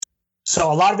So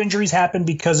a lot of injuries happen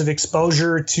because of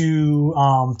exposure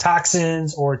to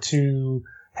toxins or to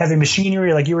heavy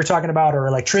machinery, like you were talking about, or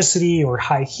electricity or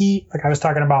high heat, like I was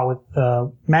talking about with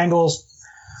mangles.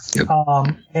 Yep.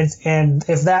 And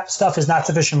if that stuff is not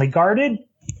sufficiently guarded,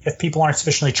 if people aren't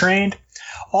sufficiently trained,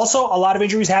 also a lot of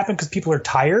injuries happen because people are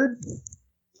tired.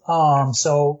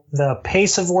 So the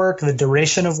pace of work, the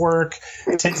duration of work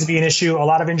tends to be an issue. A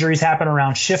lot of injuries happen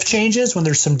around shift changes when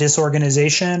there's some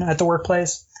disorganization at the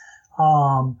workplace.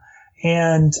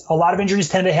 And a lot of injuries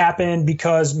tend to happen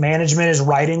because management is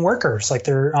riding workers. Like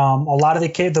a lot of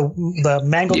the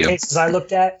mangled Yep. cases I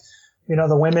looked at,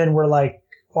 the women were like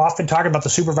often talking about the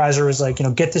supervisor was like,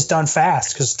 get this done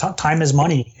fast because time is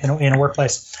money in a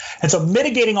workplace. And so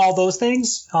mitigating all those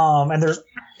things,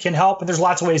 can help. And there's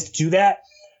lots of ways to do that.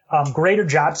 Greater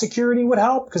job security would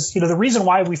help because, the reason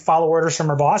why we follow orders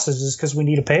from our bosses is because we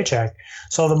need a paycheck.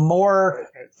 So the more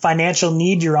financial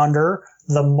need you're under,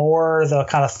 the more the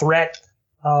kind of threat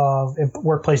of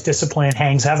workplace discipline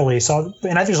hangs heavily. So,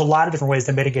 and I think there's a lot of different ways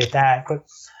to mitigate that. But,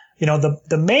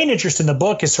 the main interest in the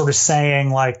book is sort of saying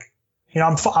like,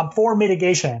 I'm for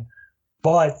mitigation,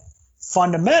 but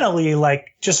fundamentally, like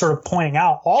just sort of pointing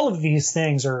out all of these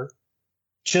things are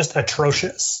just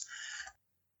atrocious.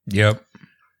 Yep.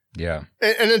 Yeah,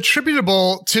 and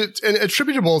attributable to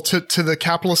the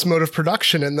capitalist mode of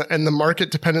production and the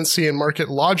market dependency and market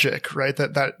logic, right?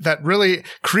 That really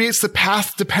creates the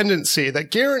path dependency that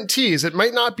guarantees it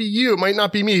might not be you, it might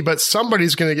not be me, but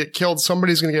somebody's going to get killed,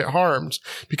 somebody's going to get harmed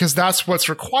because that's what's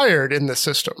required in the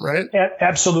system, right?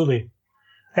 Absolutely.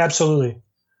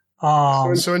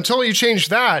 So until you change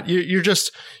that, you're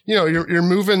just, you're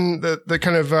moving the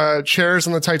kind of chairs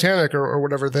on the Titanic or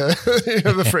whatever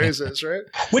the phrase is, right?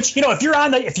 Which, if you're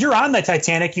on the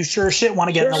Titanic, you sure as shit want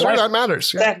to get in the life. That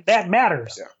matters. Yeah. That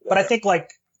matters. Yeah. But I think like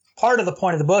part of the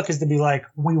point of the book is to be like,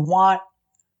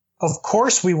 of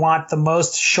course we want the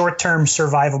most short-term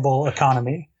survivable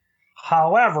economy.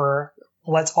 However,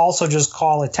 let's also just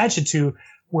call attention to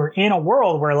we're in a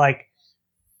world where like,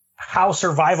 how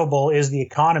survivable is the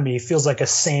economy feels like a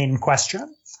sane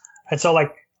question. And so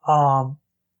like,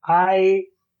 I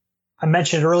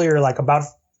mentioned earlier, like about,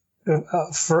 in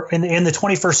the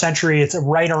 21st century, it's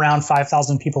right around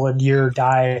 5,000 people a year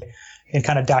die in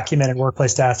kind of documented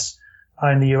workplace deaths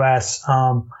in the U.S.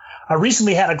 I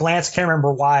recently had a glance, I can't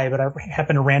remember why, but I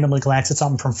happened to randomly glance at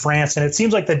something from France, and it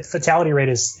seems like the fatality rate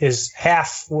is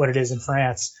half what it is in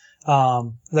France.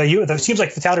 It seems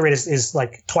like fatality rate is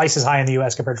like twice as high in the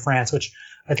U.S. compared to France, which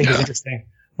I think is interesting.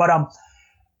 But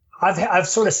I've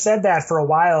sort of said that for a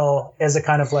while as a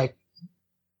kind of like,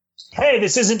 hey,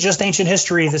 this isn't just ancient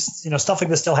history. This stuff like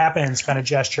this still happens kind of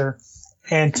gesture.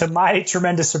 And to my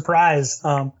tremendous surprise,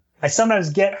 I sometimes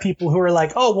get people who are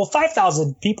like, oh, well,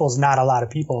 5,000 people is not a lot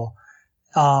of people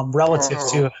relative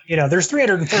to there's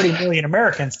 330 million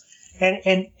Americans.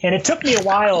 And it took me a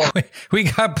while. We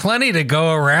got plenty to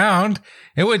go around.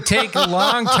 It would take a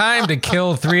long time to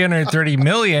kill 330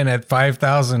 million at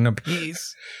 5,000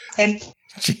 apiece. And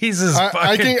Jesus,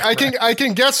 I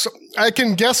can guess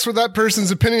what that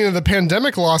person's opinion of the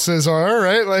pandemic losses are,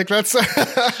 right? Like that's.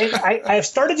 I've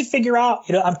started to figure out.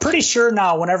 I'm pretty sure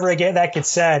now. Whenever that gets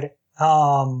said,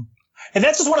 and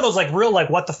that's just one of those like real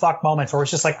like what the fuck moments where it's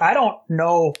just like I don't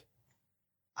know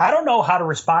how to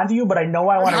respond to you, but I know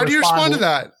I want to respond. How do you respond to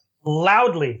that?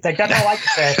 Loudly. Like, that's all I can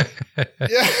say.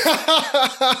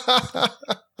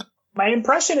 My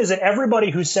impression is that everybody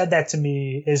who said that to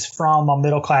me is from a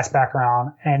middle class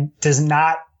background and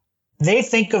they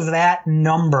think of that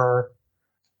number.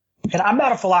 And I'm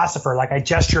not a philosopher. Like I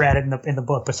gesture at it in the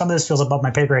book, but some of this feels above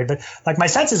my pay grade. But like my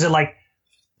sense is that like,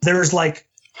 there's like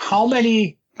how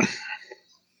many,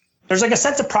 there's like a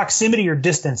sense of proximity or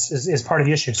distance is part of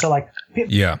the issue. So like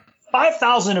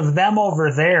 5,000 of them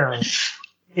over there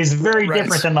is very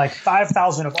different than like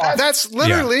 5,000 of us.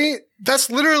 That's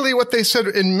literally what they said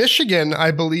in Michigan,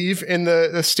 I believe, in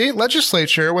the state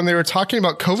legislature when they were talking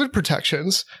about COVID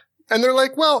protections. And they're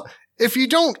like, well, if you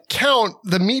don't count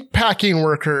the meat packing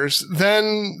workers,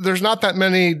 then there's not that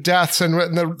many deaths and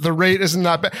the rate isn't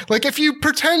that bad. Like if you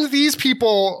pretend these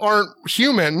people aren't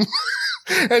human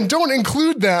and don't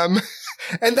include them,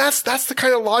 and that's the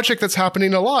kind of logic that's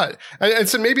happening a lot. And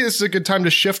so maybe this is a good time to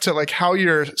shift to like how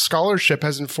your scholarship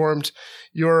has informed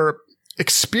your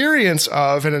experience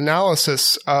of an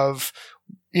analysis of,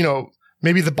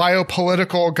 maybe the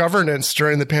biopolitical governance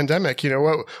during the pandemic.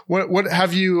 What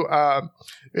have you,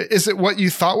 is it what you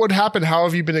thought would happen? How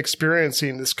have you been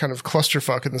experiencing this kind of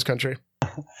clusterfuck in this country?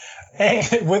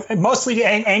 Mostly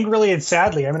angrily and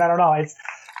sadly. I mean, I don't know. It's,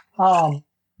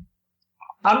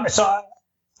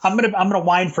 I'm gonna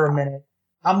whine for a minute.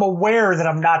 I'm aware that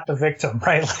I'm not the victim,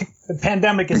 right? Like the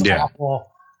pandemic is awful.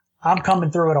 I'm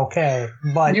coming through it okay,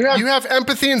 but you have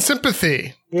empathy and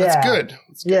sympathy. That's good.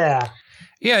 Yeah.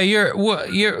 Yeah,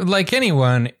 you're like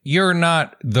anyone, you're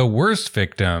not the worst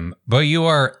victim, but you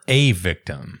are a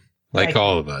victim. Like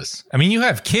all of us. I mean, you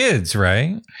have kids,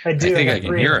 right? I do. I think I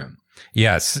can hear them.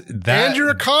 Yes, and you're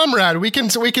a comrade. We can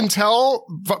tell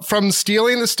from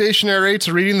stealing the stationery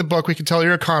to reading the book. We can tell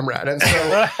you're a comrade, and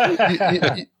so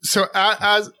so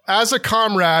as a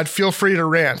comrade, feel free to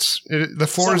rant. The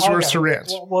floor is yours to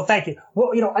rant. Well, thank you.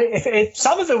 Well, if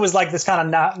some of it was like this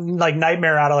kind of like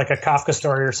nightmare out of like a Kafka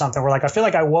story or something, where like I feel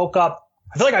like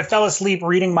I fell asleep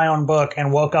reading my own book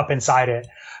and woke up inside it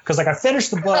because like I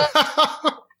finished the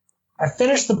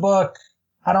book.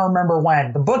 I don't remember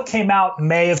when. The book came out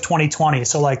May of 2020.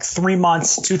 So like 3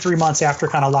 months after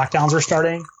kind of lockdowns were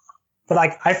starting. But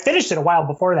like I finished it a while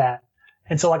before that.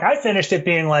 And so like I finished it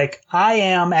being like, I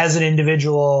am as an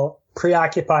individual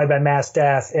preoccupied by mass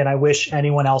death and I wish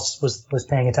anyone else was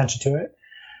paying attention to it.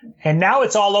 And now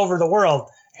it's all over the world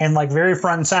and like very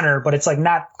front and center, but it's like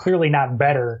clearly not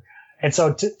better. And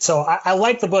so I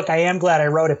like the book. I am glad I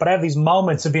wrote it, but I have these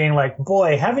moments of being like,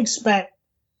 boy, having spent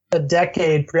a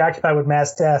decade preoccupied with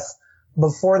mass death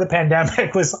before the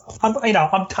pandemic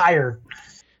I'm tired.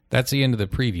 That's the end of the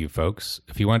preview, folks.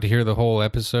 If you want to hear the whole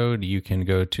episode, you can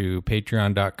go to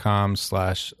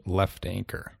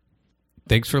patreon.com/leftanchor.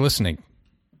 Thanks for listening.